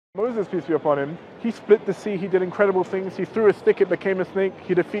Moses, peace be upon him, he split the sea, he did incredible things, he threw a stick, it became a snake,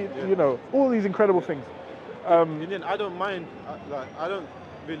 he defeated, all these incredible things. And then I don't mind, I don't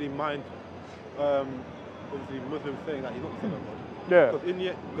really mind, obviously Muslims saying that he's not the son of God. Yeah. Because in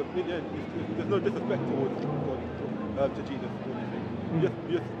the end, there's no disrespect towards God, to Jesus or anything.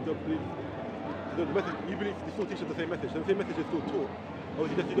 The message, you believe he still teaches the same message. The same message is still taught.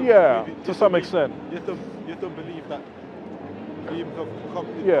 Obviously, you don't believe, to some extent. You just don't believe that he himself from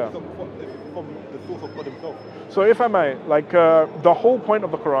the source of God himself. So if I may, the whole point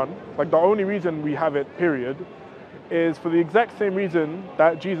of the Quran, the only reason we have it, period, is for the exact same reason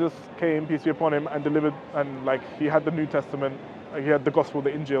that Jesus came, peace be upon him, and delivered, and he had the New Testament, he had the Gospel,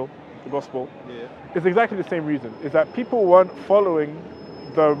 the Injil, the Gospel. Yeah. It's exactly the same reason, is that people weren't following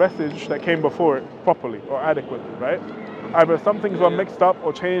the message that came before it properly or adequately, right? Either some things were mixed up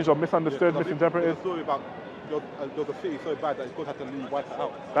or changed or misunderstood, misinterpreted. There's a story about there was a city so bad that God had to wipe it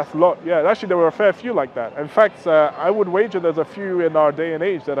out. That's a lot, yeah. Actually, there were a fair few like that. In fact, I would wager there's a few in our day and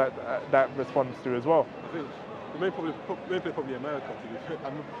age that responds to as well. I think the main place probably America,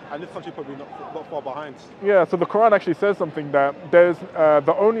 and this country probably not far behind. Yeah, so the Quran actually says something that there's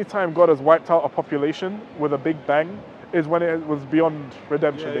the only time God has wiped out a population with a big bang is when it was beyond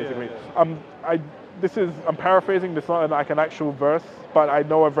redemption, basically. I'm paraphrasing, this is not an actual verse, but I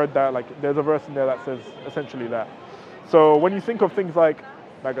know I've read that, there's a verse in there that says essentially that. So when you think of things like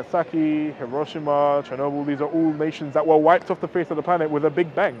Nagasaki, Hiroshima, Chernobyl, these are all nations that were wiped off the face of the planet with a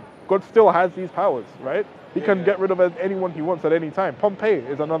big bang. God still has these powers, right? He can get rid of anyone he wants at any time. Pompeii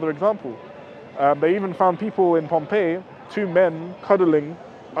is another example. They even found people in Pompeii, two men cuddling,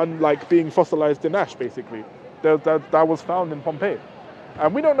 being fossilized in ash, basically. That was found in Pompeii.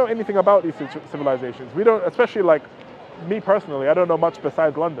 And we don't know anything about these civilizations. We don't, especially me personally, I don't know much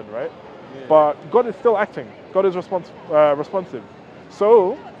besides London, right? Yeah. But God is still acting. God is responsive.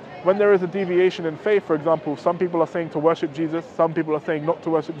 So when there is a deviation in faith, for example, some people are saying to worship Jesus, some people are saying not to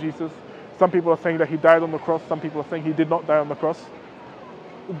worship Jesus, some people are saying that he died on the cross, some people are saying he did not die on the cross.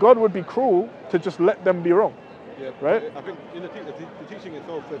 God would be cruel to just let them be wrong. Yeah, right? I think in the teaching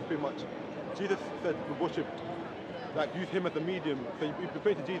itself says pretty much, Jesus said to worship, use him as a medium. So you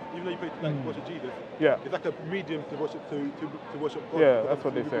pray to Jesus, even though you pray to worship Jesus. Yeah. It's like a medium to worship to worship God. Yeah, that's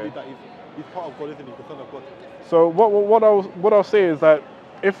what they say. That he's part of God, isn't he? The Son of God. So what I'll say is that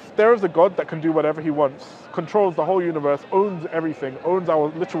if there is a God that can do whatever he wants, controls the whole universe, owns everything, owns our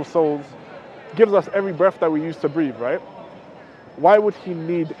literal souls, gives us every breath that we use to breathe, right? Why would he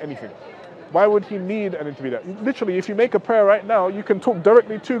need anything? Why would he need an intermediate? Literally, if you make a prayer right now, you can talk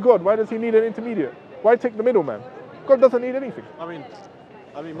directly to God. Why does he need an intermediate? Why take the middleman? God doesn't need anything. I mean,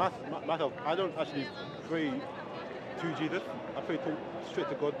 myself, I don't actually pray to Jesus. I pray straight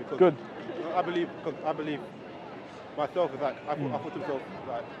to God because I believe myself is I thought to myself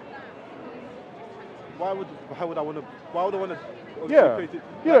why would I want to pray to,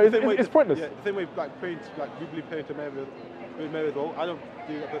 it's pointless. Yeah, the same way praying we believe praying to Mary as well. I don't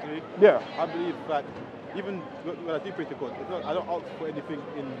do that personally. Yeah. I believe even when I do pray to God, I don't ask for anything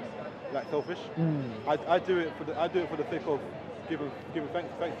in selfish. I do it for the sake of giving thanks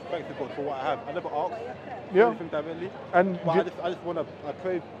to God for what I have. I never ask for anything directly. But I just want to. I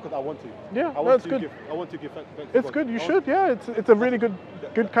pray because I want to. Yeah, I want to give thanks to God. It's good. You should. Yeah, it's a really good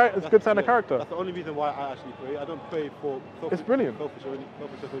sign of character. That's the only reason why I actually pray. I don't pray for selfish. It's brilliant. Selfish or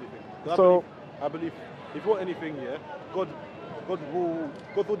anything. So I believe if you want anything, God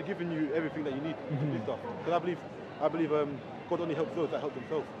will be giving you everything that you need to do stuff. Because I believe God only helps those that help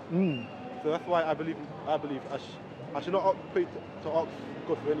themselves. So that's why I believe I should not pray to ask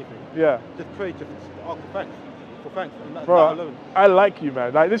God for anything. Yeah. Just pray, just ask for thanks, and that alone. I like you,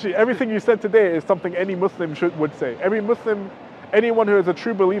 man. Literally, everything you said today is something any Muslim would say. Every Muslim, anyone who is a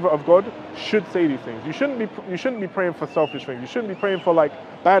true believer of God, should say these things. You shouldn't be praying for selfish things. You shouldn't be praying for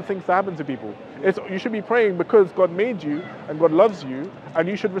bad things to happen to people. You should be praying because God made you and God loves you, and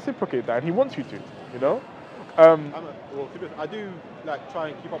you should reciprocate that. And He wants you to. You know. I do try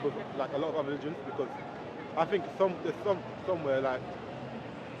and keep up with a lot of other religions because I think there's somewhere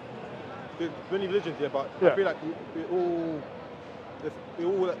there's many religions here, but I feel it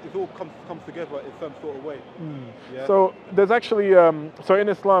all comes together in some sort of way. Yeah. So there's actually so in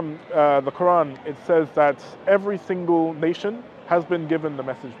Islam, the Quran, it says that every single nation has been given the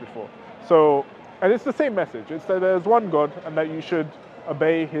message before. So, and it's the same message. It's that there's one God and that you should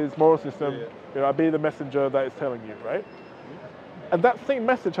obey His moral system. Obey the messenger that is telling you, right? And that same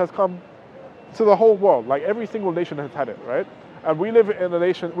message has come to the whole world. Every single nation has had it, right? And we live in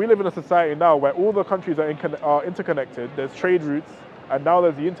a society now where all the countries are interconnected. There's trade routes, and now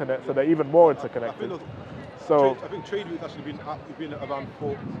there's the internet, so they're even more interconnected. So I think trade routes actually been around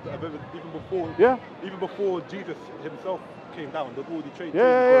for even before Jesus himself came down. There's already trade.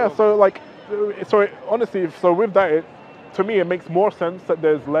 yeah. So like, honestly, so with that, to me, it makes more sense that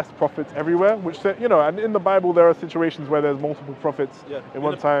there's less prophets everywhere. Which and in the Bible there are situations where there's multiple prophets in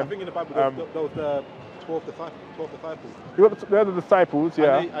one time. I think in the Bible there was the 12 disciples. You got the disciples,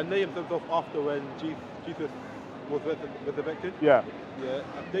 yeah. And they themselves after when Jesus was resurrected. Yeah. Yeah.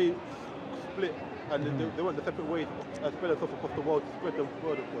 They split. And they went the separate ways, spread themselves across the world to spread the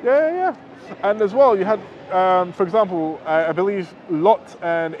word of God. Yeah. And as well, you had, for example, I believe Lot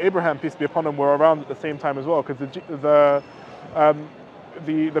and Abraham, peace be upon them, were around at the same time as well, because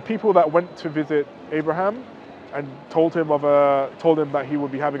the people that went to visit Abraham and told him that he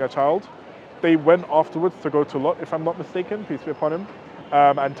would be having a child, they went afterwards to go to Lot, if I'm not mistaken, peace be upon him,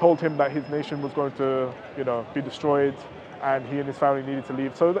 and told him that his nation was going to, be destroyed, and he and his family needed to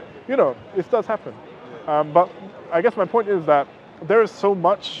leave. So, this does happen. But I guess my point is that there is so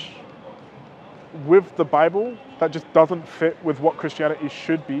much with the Bible that just doesn't fit with what Christianity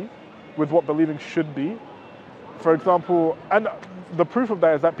should be, with what believing should be. For example, and the proof of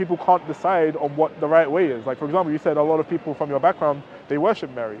that is that people can't decide on what the right way is. Like, for example, you said a lot of people from your background, they worship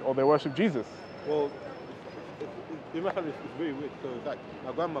Mary or they worship Jesus. Well, in my family, it's very weird. So, like,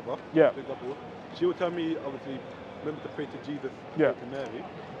 my grandmother, for example, she would tell me, obviously, remember to pray to Jesus, pray to Mary.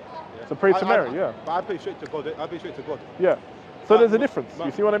 Yeah. So pray to Mary, yeah. But I pray straight to God. Yeah. So there's a difference.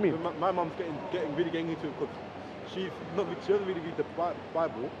 You see what I mean? My mum's getting into it because she doesn't really read the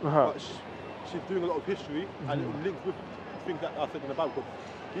Bible, but she's doing a lot of history and it links with things that are said in the Bible.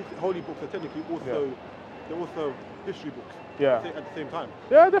 Because these holy books are technically also they're also history books. At the same time.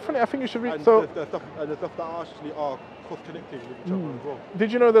 Yeah, definitely. I think you should read. And so the stuff that actually are cross-connected with each other as well.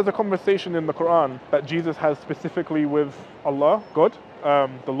 Did you know there's a conversation in the Quran that Jesus has specifically with Allah, God,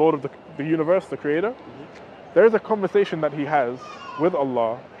 the Lord of the universe, the Creator? There is a conversation that he has with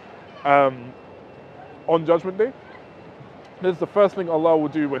Allah on Judgment Day. This is the first thing Allah will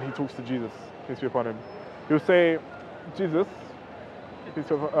do when he talks to Jesus, peace be upon him. He'll say, Jesus,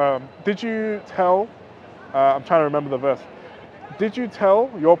 did you tell, I'm trying to remember the verse, did you tell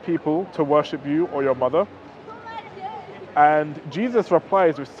your people to worship you or your mother? And Jesus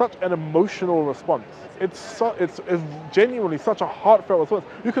replies with such an emotional response. It's genuinely such a heartfelt response.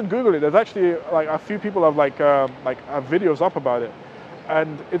 You can Google it. There's actually like a few people have have videos up about it,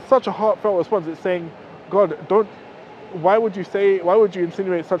 and it's such a heartfelt response. It's saying, God, why would you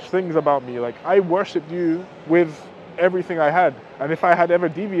insinuate such things about me? Like, I worshipped you with everything I had, and if I had ever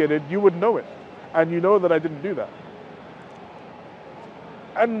deviated, you would know it, and you know that I didn't do that.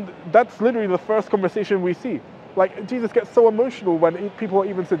 And that's literally the first conversation we see. Like, Jesus gets so emotional when people are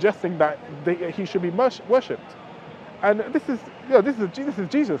even suggesting that he should be worshipped. And this is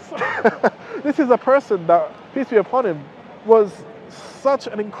Jesus. This is a person that, peace be upon him, was such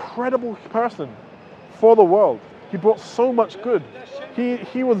an incredible person for the world. He brought so much good.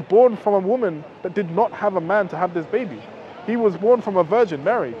 He was born from a woman that did not have a man to have this baby. He was born from a virgin,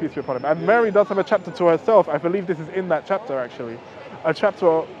 Mary, peace be upon him. And Mary does have a chapter to herself. I believe this is in that chapter, actually. A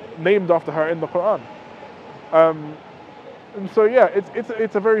chapter named after her in the Quran. And so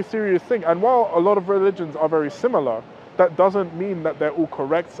it's a very serious thing. And while a lot of religions are very similar, that doesn't mean that they're all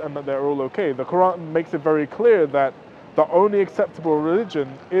correct and that they're all okay. The Quran makes it very clear that the only acceptable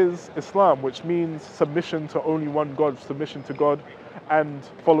religion is Islam, which means submission to only one God, submission to God and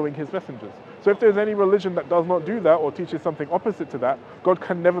following his messengers. So if there's any religion that does not do that or teaches something opposite to that, God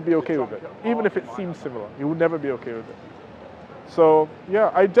can never be okay with it. Even if it seems similar, he will never be okay with it. So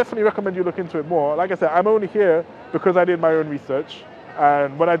yeah, I definitely recommend you look into it more. Like I said, I'm only here because I did my own research.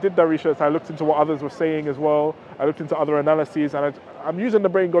 And when I did that research, I looked into what others were saying as well. I looked into other analyses, and I'm using the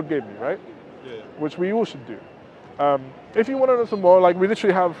brain God gave me, right? Yeah. Which we all should do. If you want to know some more, like, we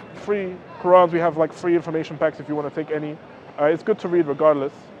literally have free Qurans, we have like free information packs if you want to take any. It's good to read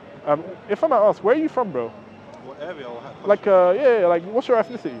regardless. If I might ask, where are you from, bro? What area? Like, like, what's your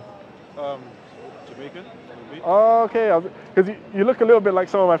ethnicity? Jamaican. Oh, okay, because you look a little bit like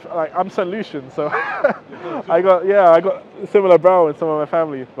some of my, like, I'm St. Lucian, so I got similar brow in some of my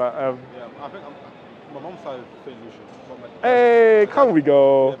family, but yeah, I think my mom's side is St. Lucian. Hey, come we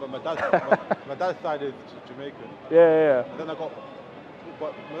go. Yeah, but my dad's side is Jamaican. Yeah. And then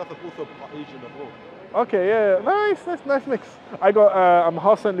but my dad's also Asian as well. Okay, yeah, nice mix. I'm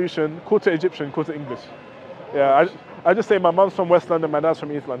half St. Lucian, quarter Egyptian, quarter English. Yeah, I just say my mom's from West London, my dad's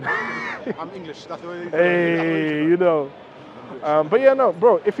from East London. I'm English, that's the way. Hey, you know. But yeah, no,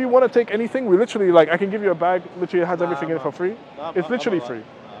 bro, if you want to take anything, we literally, like, I can give you a bag, literally has everything in it for free. It's literally free.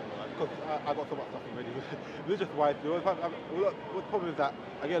 Because I got so much stuff already. Religious wise, the problem is that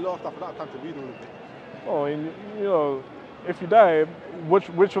I get a lot of stuff, but I don't have time to read all of it. Oh, and, you know, if you die,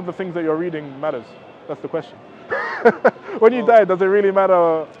 which of the things that you're reading matters? That's the question. When you die, does it really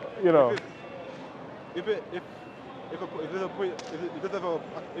matter? You know. If there's a point, if there's ever,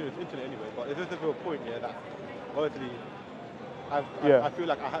 you know, it's internet anyway, but if there's ever a point, yeah, that honestly, I feel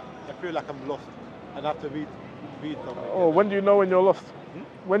like I feel like I'm lost, and I have to read something. Oh, when do you know when you're lost?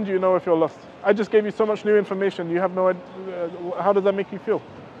 When do you know if you're lost? I just gave you so much new information. You have no idea. How does that make you feel?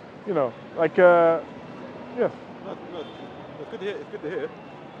 You know, like, yeah. No, it's good to hear. It's good to hear.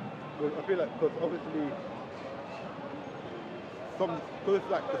 Because I feel like, because obviously, because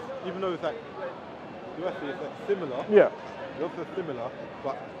it's like, even though it's like, the rest of it's like similar. Yeah. The rest are similar,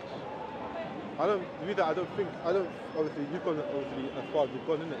 but I don't. The reason I don't think obviously you've gone obviously as far as you've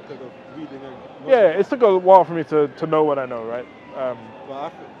gone in it because of reading and. Yeah, it took a while for me to know what I know, right? But I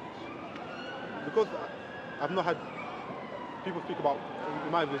feel, because I've not had people speak about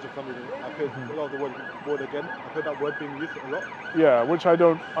in my religion for some reason. I've heard a lot of the word born again. I've heard that word being used a lot. Yeah, which I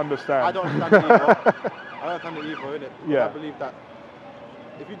don't understand. I don't understand it either. I don't understand it either, innit? Yeah. I believe that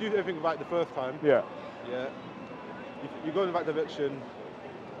if you do everything right the first time, yeah, if you go in the right direction.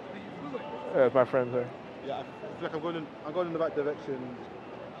 Yeah, it's my friend there. Yeah, I feel like I'm going in the right direction.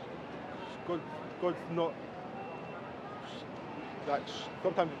 God's not like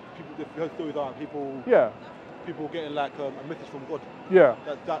sometimes people just heard stories are people. Yeah. People getting like a message from God. Yeah.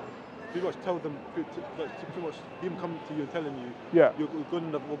 That pretty much tells them pretty much him coming to you and telling you. Yeah. You're going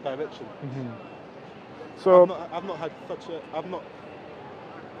in the wrong direction. So I've not had such a. I've not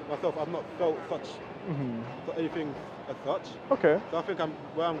felt such anything as such. Okay. So I think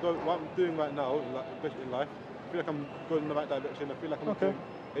what I'm doing right now, like, especially in life, I feel like I'm going in the right direction. I feel like I'm not doing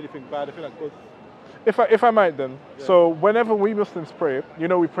anything bad. I feel like God's. If I might then, so whenever we Muslims pray, you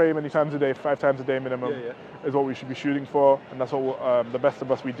know we pray many times a day, 5 times a day minimum, is what we should be shooting for, and that's what the best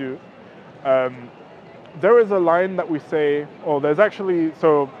of us we do. There is a line that we say, there's actually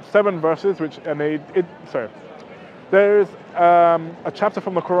 7 verses there's a chapter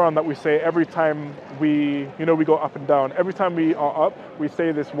from the Quran that we say every time we go up and down. Every time we are up, we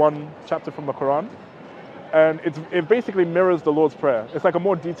say this one chapter from the Quran. And it basically mirrors the Lord's Prayer. It's like a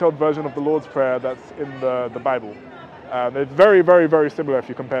more detailed version of the Lord's Prayer that's in the Bible. It's very, very, very similar if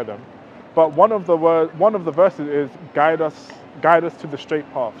you compare them. But one of the verses is guide us to the straight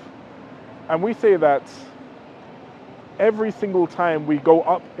path. And we say that every single time we go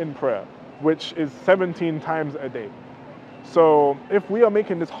up in prayer, which is 17 times a day. So if we are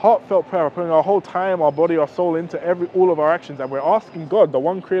making this heartfelt prayer, putting our whole time, our body, our soul into all of our actions, and we're asking God, the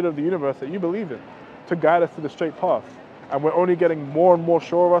one creator of the universe that you believe in, to guide us to the straight path, and we're only getting more and more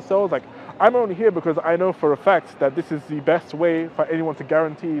sure of ourselves. Like, I'm only here because I know for a fact that this is the best way for anyone to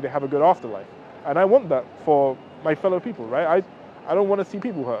guarantee they have a good afterlife, and I want that for my fellow people, right? I don't want to see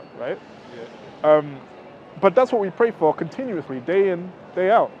people hurt, right? Yeah. But that's what we pray for continuously, day in, day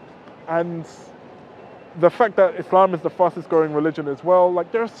out. And the fact that Islam is the fastest growing religion as well,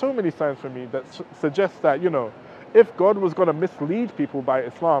 like, there are so many signs for me that suggest that, if God was going to mislead people by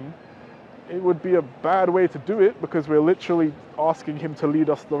Islam, it would be a bad way to do it, because we're literally asking him to lead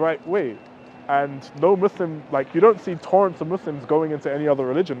us the right way. And no Muslim, like, you don't see torrents of Muslims going into any other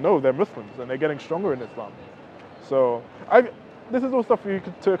religion. No, they're Muslims and they're getting stronger in Islam. So this is all stuff for you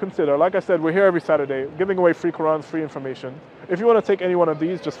to consider. Like I said, we're here every Saturday giving away free Qurans, free information. If you want to take any one of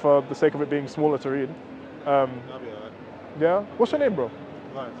these just for the sake of it being smaller to read. That'll be alright. Yeah? What's your name, bro?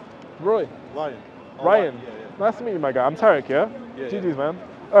 Ryan. Roy? Ryan. Ryan? Yeah. Nice to meet you, my guy. I'm Tarik, yeah? Yeah. GG's, man.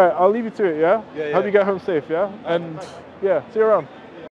 Alright, I'll leave you to it, yeah? Yeah. Hope you get home safe, yeah? And yeah, see you around.